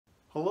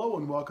Hello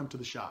and welcome to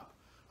the shop.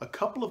 A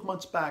couple of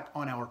months back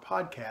on our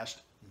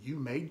podcast, You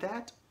Made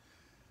That?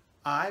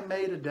 I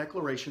made a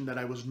declaration that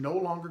I was no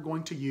longer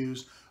going to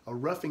use a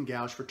roughing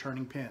gouge for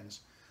turning pins.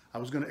 I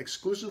was going to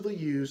exclusively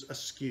use a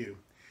skew.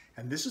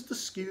 And this is the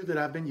skew that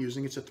I've been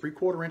using. It's a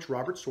 3/4 inch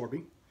Robert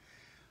Sorby.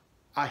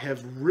 I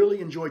have really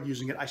enjoyed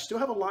using it. I still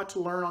have a lot to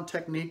learn on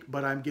technique,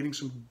 but I'm getting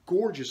some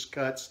gorgeous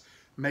cuts,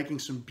 making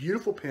some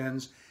beautiful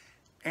pins.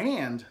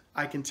 And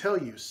I can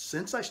tell you,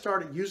 since I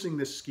started using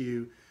this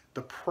skew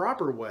the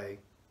proper way,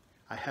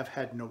 I have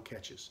had no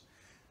catches.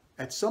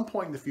 At some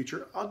point in the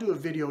future, I'll do a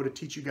video to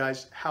teach you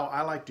guys how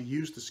I like to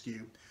use the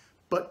skew.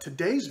 But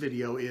today's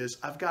video is,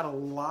 I've got a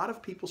lot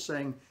of people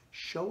saying,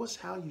 show us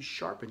how you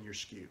sharpen your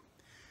skew.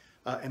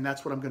 And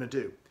that's what I'm going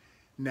to do.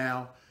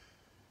 Now,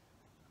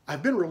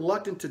 I've been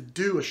reluctant to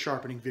do a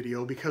sharpening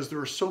video because there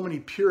are so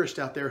many purists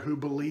out there who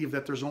believe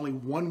that there's only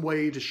one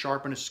way to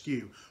sharpen a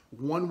skew,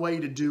 one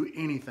way to do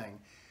anything.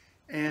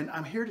 And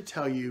I'm here to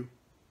tell you,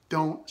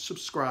 don't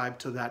subscribe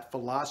to that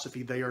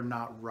philosophy. They are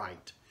not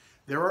right.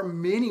 There are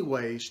many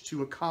ways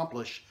to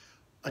accomplish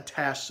a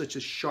task such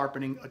as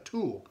sharpening a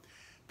tool.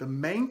 The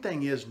main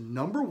thing is,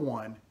 number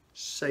one,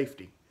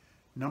 safety.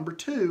 Number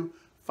two,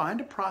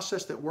 find a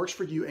process that works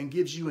for you and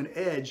gives you an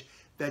edge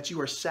that you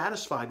are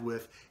satisfied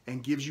with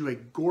and gives you a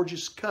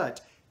gorgeous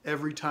cut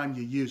every time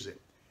you use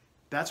it.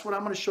 That's what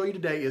I'm going to show you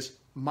today is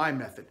my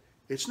method.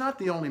 It's not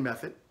the only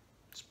method.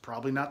 It's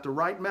probably not the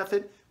right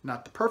method,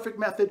 not the perfect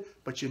method,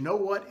 but you know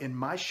what? In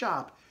my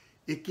shop,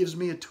 it gives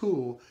me a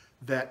tool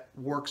that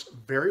works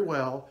very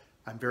well.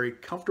 I'm very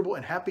comfortable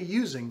and happy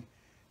using,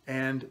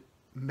 and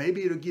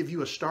maybe it'll give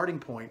you a starting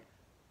point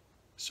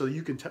so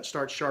you can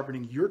start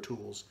sharpening your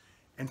tools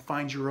and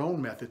find your own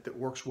method that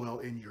works well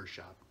in your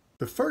shop.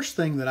 The first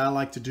thing that I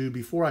like to do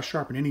before I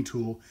sharpen any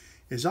tool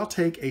is I'll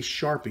take a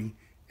Sharpie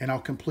and I'll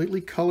completely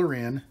color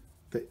in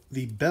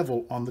the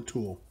bevel on the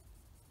tool.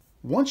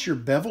 Once your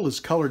bevel is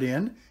colored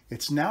in,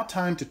 it's now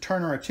time to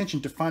turn our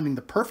attention to finding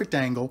the perfect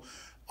angle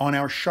on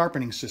our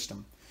sharpening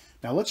system.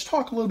 Now let's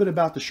talk a little bit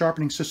about the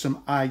sharpening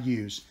system I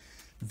use.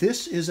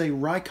 This is a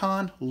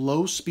Rikon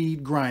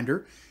low-speed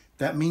grinder.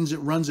 That means it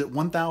runs at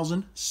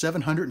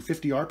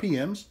 1,750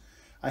 RPMs.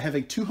 I have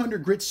a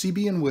 200 grit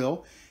CBN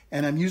wheel,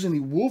 and I'm using the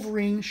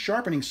Wolverine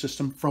sharpening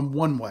system from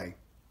One Way.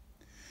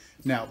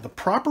 Now, the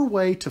proper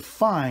way to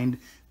find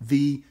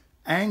the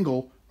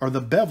angle or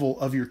the bevel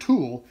of your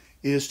tool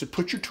is to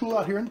put your tool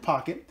out here in the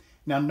pocket.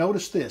 Now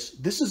notice this.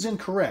 This is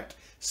incorrect.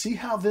 See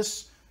how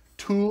this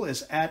tool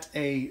is at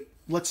a,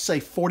 let's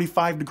say,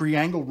 45-degree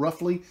angle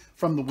roughly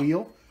from the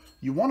wheel?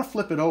 You want to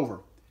flip it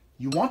over.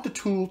 You want the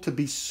tool to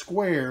be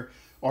square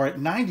or at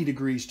 90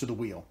 degrees to the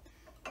wheel.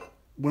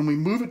 When we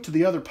move it to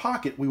the other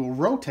pocket, we will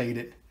rotate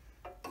it,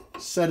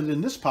 set it in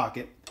this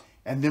pocket,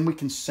 and then we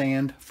can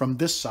sand from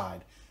this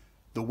side.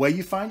 The way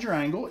you find your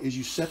angle is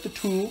you set the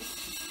tool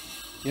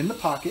in the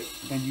pocket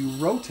and you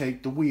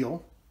rotate the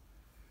wheel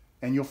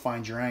and you'll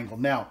find your angle.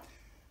 Now,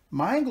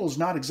 my angle is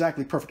not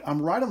exactly perfect.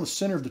 I'm right on the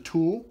center of the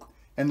tool,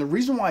 and the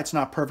reason why it's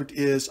not perfect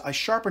is I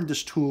sharpened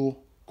this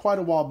tool quite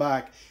a while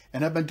back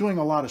and I've been doing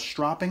a lot of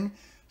stropping.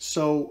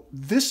 So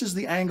this is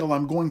the angle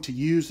I'm going to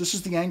use. This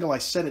is the angle I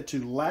set it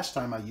to last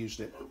time I used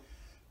it.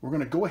 We're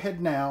going to go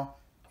ahead now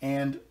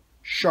and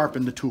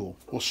sharpen the tool.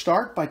 We'll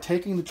start by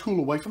taking the tool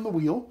away from the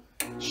wheel,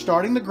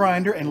 starting the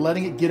grinder and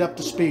letting it get up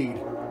to speed.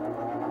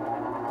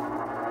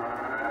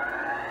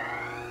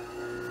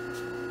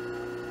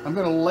 I'm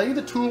going to lay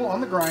the tool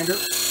on the grinder,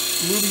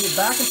 moving it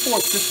back and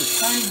forth just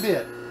a tiny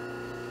bit.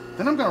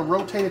 Then I'm going to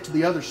rotate it to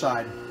the other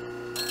side.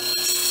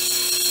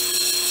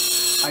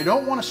 I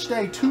don't want to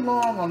stay too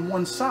long on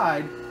one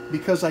side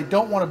because I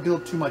don't want to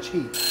build too much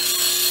heat.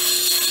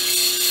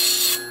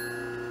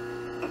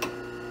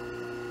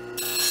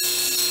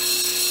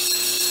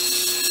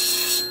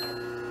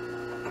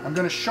 I'm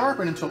going to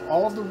sharpen until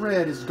all of the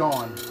red is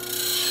gone.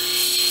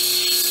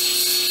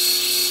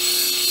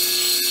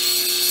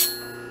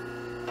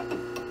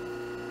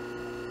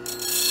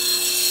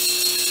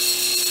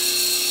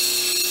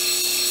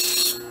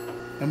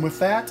 And with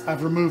that,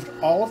 I've removed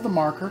all of the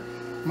marker.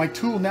 My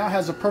tool now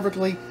has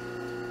the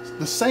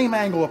same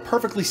angle, a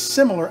perfectly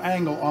similar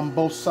angle on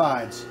both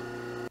sides.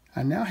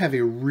 I now have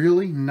a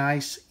really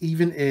nice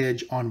even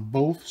edge on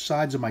both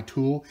sides of my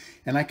tool,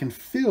 and I can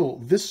feel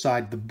this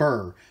side, the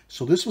burr.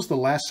 So this was the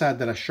last side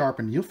that I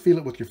sharpened. You'll feel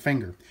it with your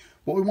finger.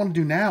 What we want to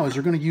do now is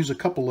we're going to use a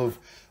couple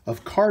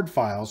of card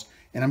files,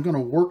 and I'm going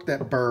to work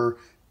that burr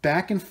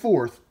back and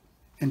forth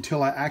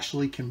until I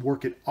actually can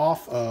work it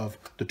off of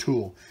the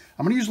tool.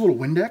 I'm going to use a little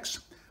Windex.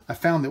 I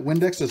found that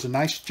Windex does a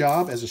nice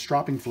job as a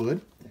stropping fluid.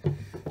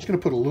 Just going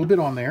to put a little bit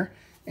on there,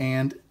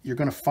 and you're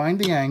going to find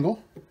the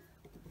angle,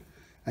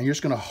 and you're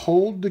just going to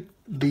hold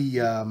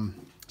the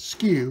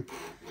skew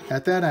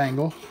at that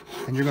angle,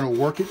 and you're going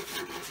to work it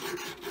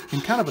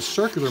in kind of a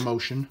circular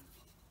motion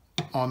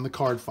on the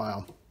card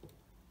file.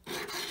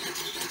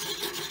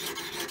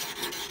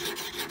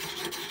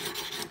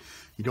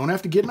 You don't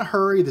have to get in a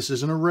hurry. This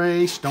isn't a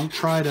race. Don't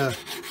try to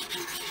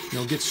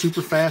get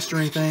super fast or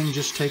anything.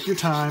 Just take your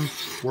time,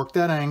 work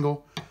that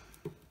angle,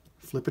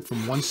 flip it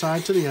from one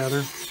side to the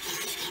other.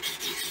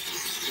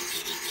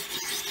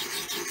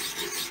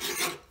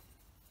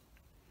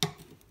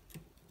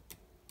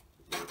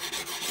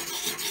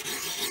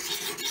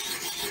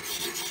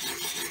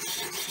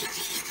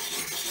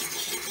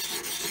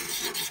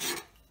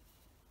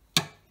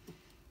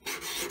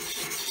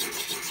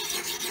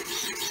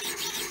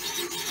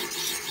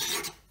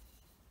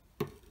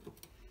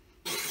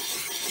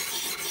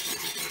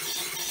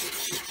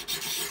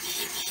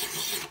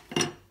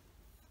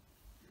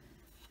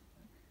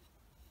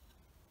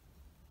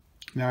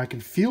 Now I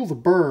can feel the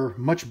burr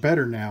much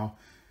better now,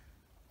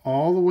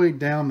 all the way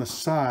down the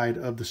side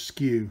of the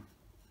skew.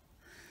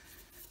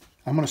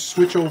 I'm going to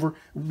switch over.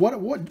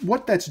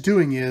 What that's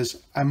doing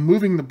is I'm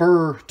moving the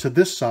burr to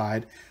this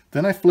side,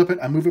 then I flip it,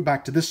 I move it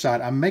back to this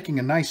side. I'm making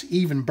a nice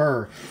even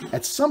burr.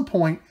 At some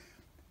point,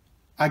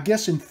 I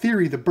guess in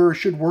theory, the burr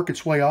should work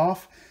its way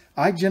off.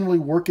 I generally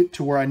work it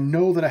to where I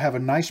know that I have a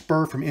nice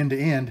burr from end to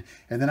end,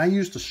 and then I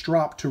use the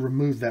strop to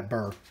remove that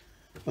burr.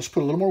 Let's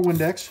put a little more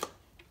Windex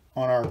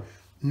on our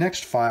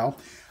next file.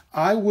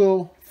 I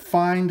will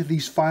find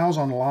these files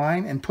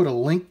online and put a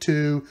link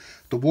to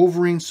the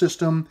Wolverine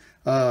system,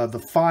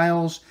 the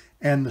files,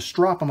 and the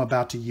strop I'm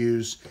about to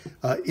use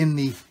in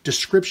the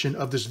description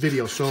of this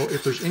video. So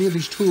if there's any of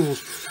these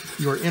tools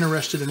you are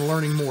interested in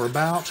learning more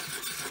about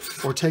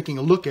or taking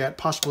a look at,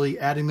 possibly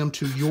adding them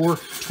to your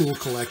tool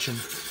collection,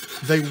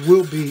 they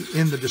will be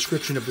in the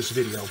description of this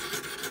video.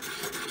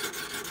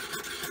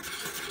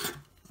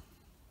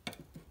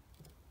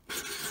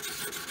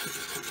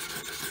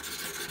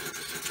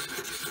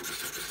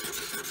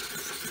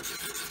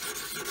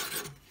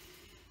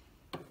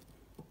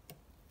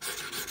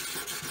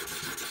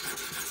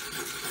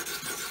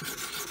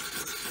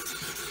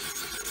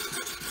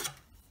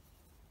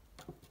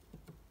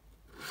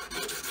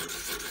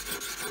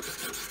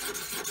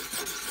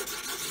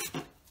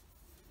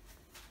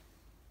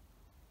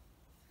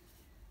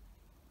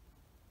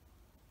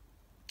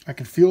 I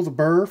can feel the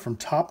burr from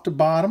top to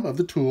bottom of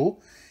the tool.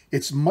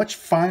 It's much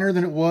finer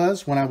than it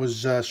was when I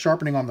was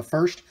sharpening on the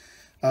first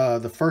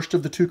of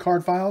the two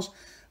card files.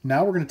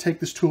 Now we're going to take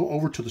this tool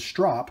over to the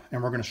strop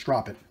and we're going to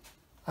strop it.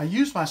 I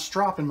use my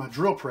strop in my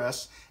drill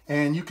press,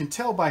 and you can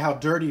tell by how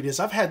dirty it is.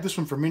 I've had this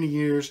one for many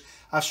years.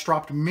 I've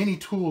stropped many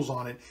tools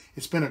on it.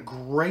 It's been a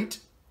great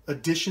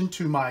addition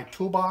to my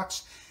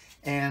toolbox,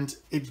 and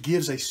it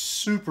gives a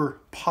super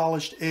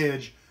polished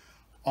edge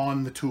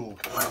on the tool.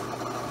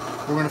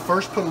 We're going to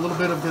first put a little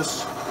bit of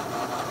this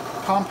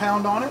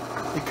compound on it.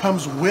 It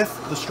comes with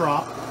the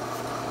strop.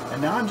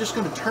 And now I'm just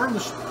going to turn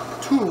this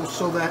tool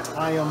so that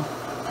I am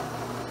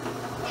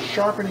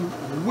sharpening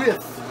with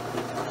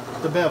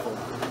the bevel.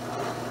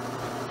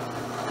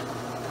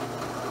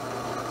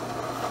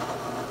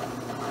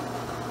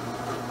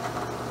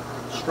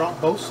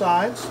 Strop both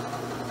sides.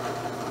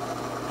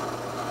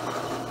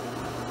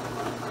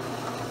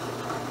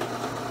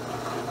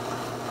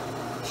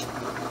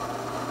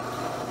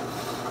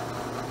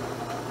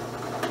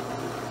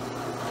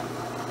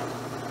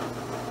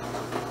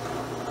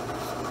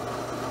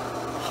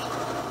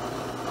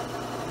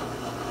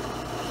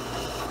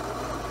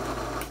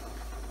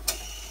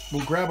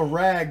 We'll grab a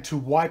rag to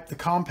wipe the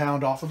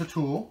compound off of the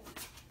tool.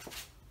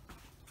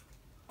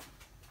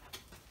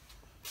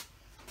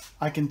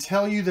 I can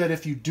tell you that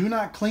if you do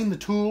not clean the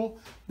tool,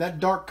 that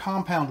dark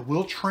compound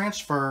will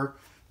transfer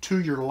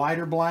to your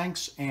lighter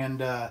blanks,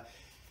 and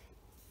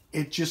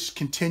it just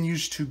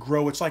continues to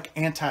grow. It's like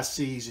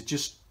anti-seize. It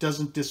just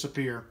doesn't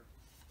disappear.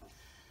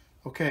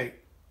 Okay,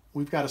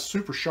 we've got a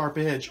super sharp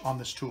edge on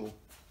this tool.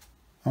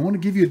 I want to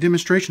give you a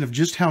demonstration of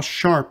just how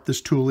sharp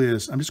this tool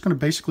is. I'm just going to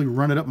basically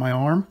run it up my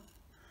arm.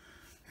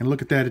 And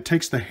look at that, it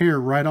takes the hair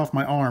right off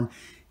my arm.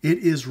 It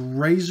is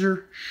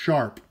razor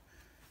sharp.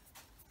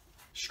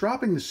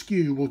 Stropping the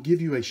skew will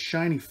give you a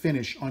shiny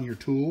finish on your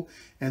tool,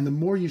 and the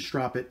more you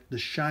strop it, the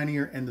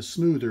shinier and the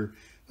smoother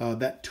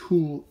that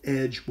tool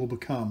edge will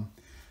become.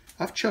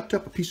 I've chucked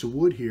up a piece of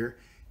wood here,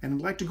 and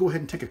I'd like to go ahead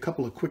and take a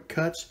couple of quick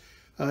cuts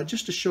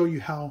just to show you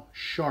how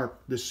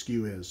sharp this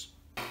skew is.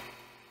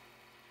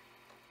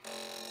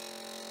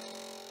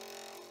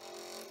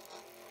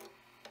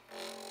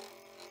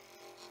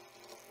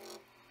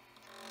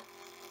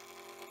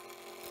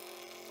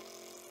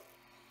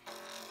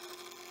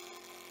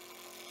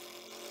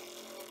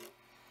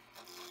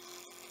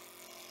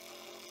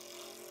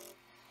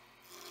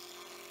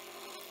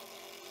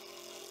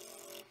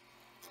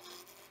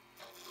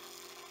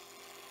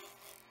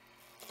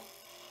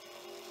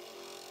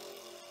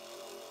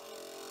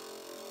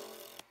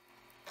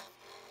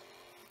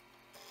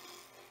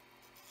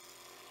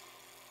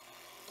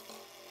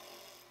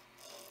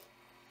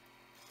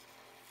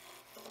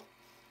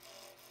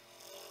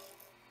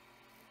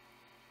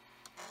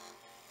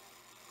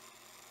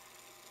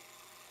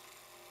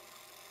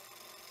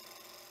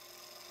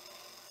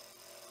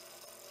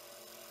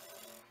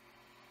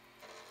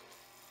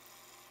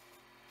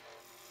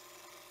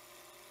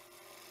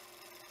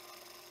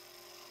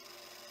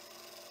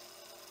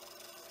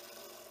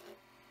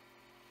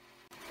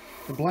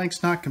 The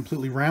blank's not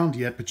completely round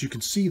yet, but you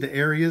can see the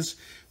areas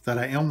that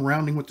I am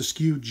rounding with the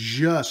skew,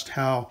 just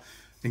how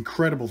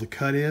incredible the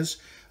cut is.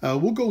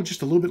 We'll go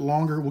just a little bit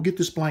longer. We'll get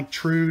this blank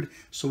trued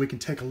so we can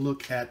take a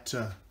look at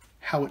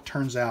how it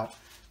turns out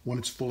when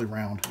it's fully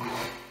round.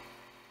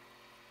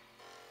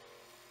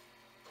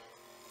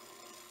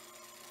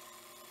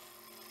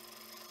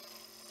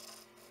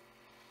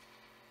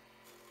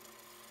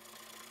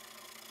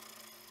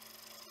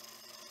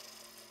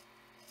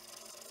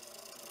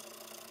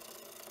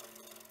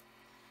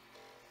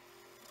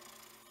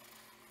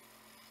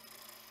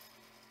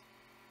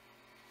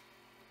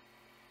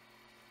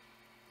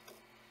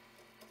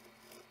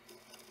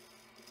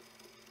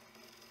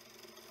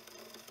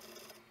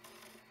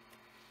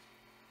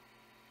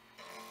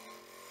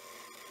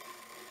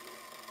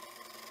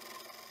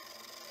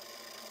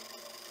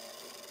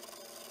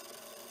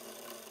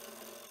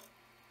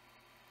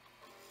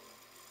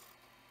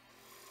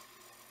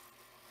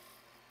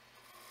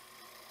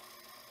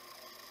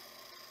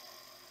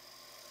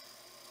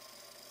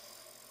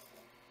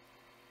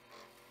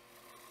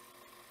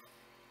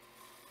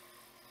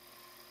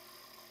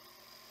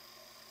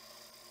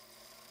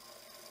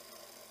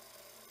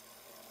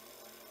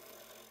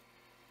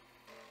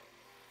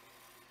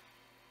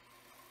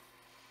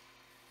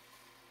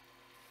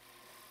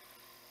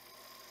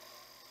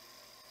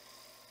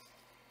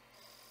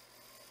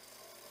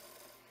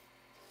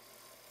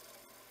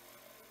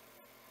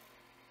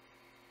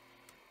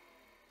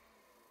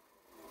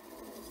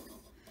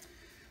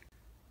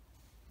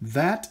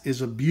 That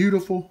is a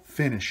beautiful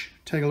finish.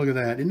 Take a look at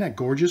that. Isn't that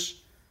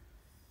gorgeous?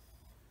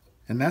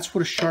 And that's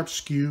what a sharp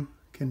skew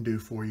can do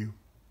for you.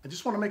 I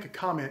just want to make a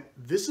comment.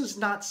 This is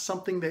not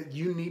something that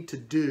you need to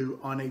do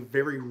on a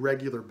very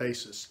regular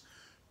basis.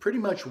 Pretty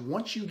much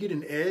once you get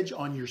an edge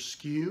on your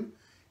skew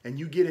and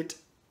you get it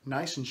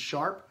nice and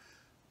sharp,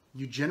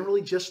 you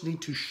generally just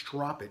need to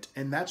strop it.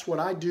 And that's what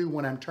I do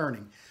when I'm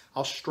turning.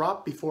 I'll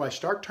strop before I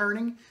start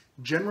turning.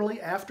 Generally,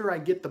 after I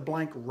get the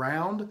blank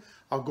round,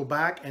 I'll go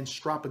back and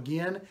strop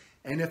again.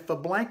 And if the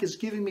blank is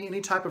giving me any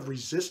type of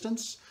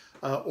resistance,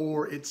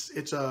 or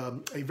it's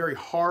a very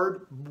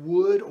hard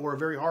wood or a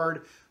very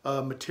hard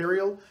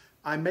material,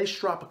 I may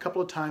strop a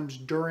couple of times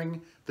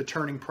during the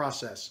turning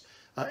process.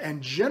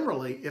 And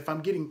generally, if I'm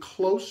getting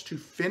close to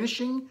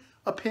finishing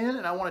a pin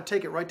and I want to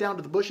take it right down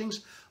to the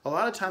bushings, a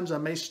lot of times I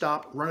may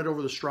stop, run it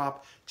over the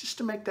strop just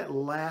to make that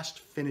last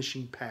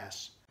finishing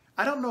pass.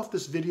 I don't know if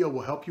this video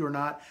will help you or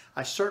not.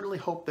 I certainly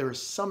hope there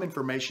is some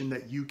information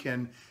that you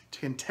can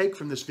take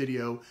from this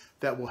video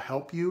that will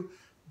help you.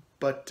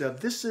 But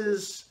this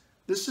is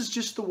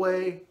just the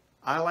way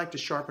I like to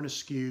sharpen a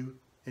skew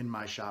in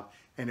my shop,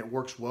 and it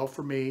works well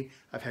for me.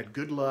 I've had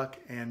good luck,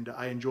 and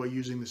I enjoy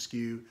using the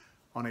skew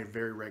on a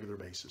very regular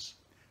basis.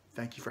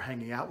 Thank you for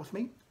hanging out with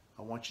me.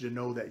 I want you to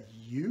know that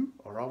you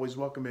are always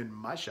welcome in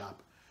my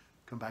shop.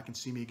 Come back and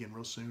see me again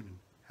real soon, and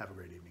have a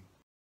great evening.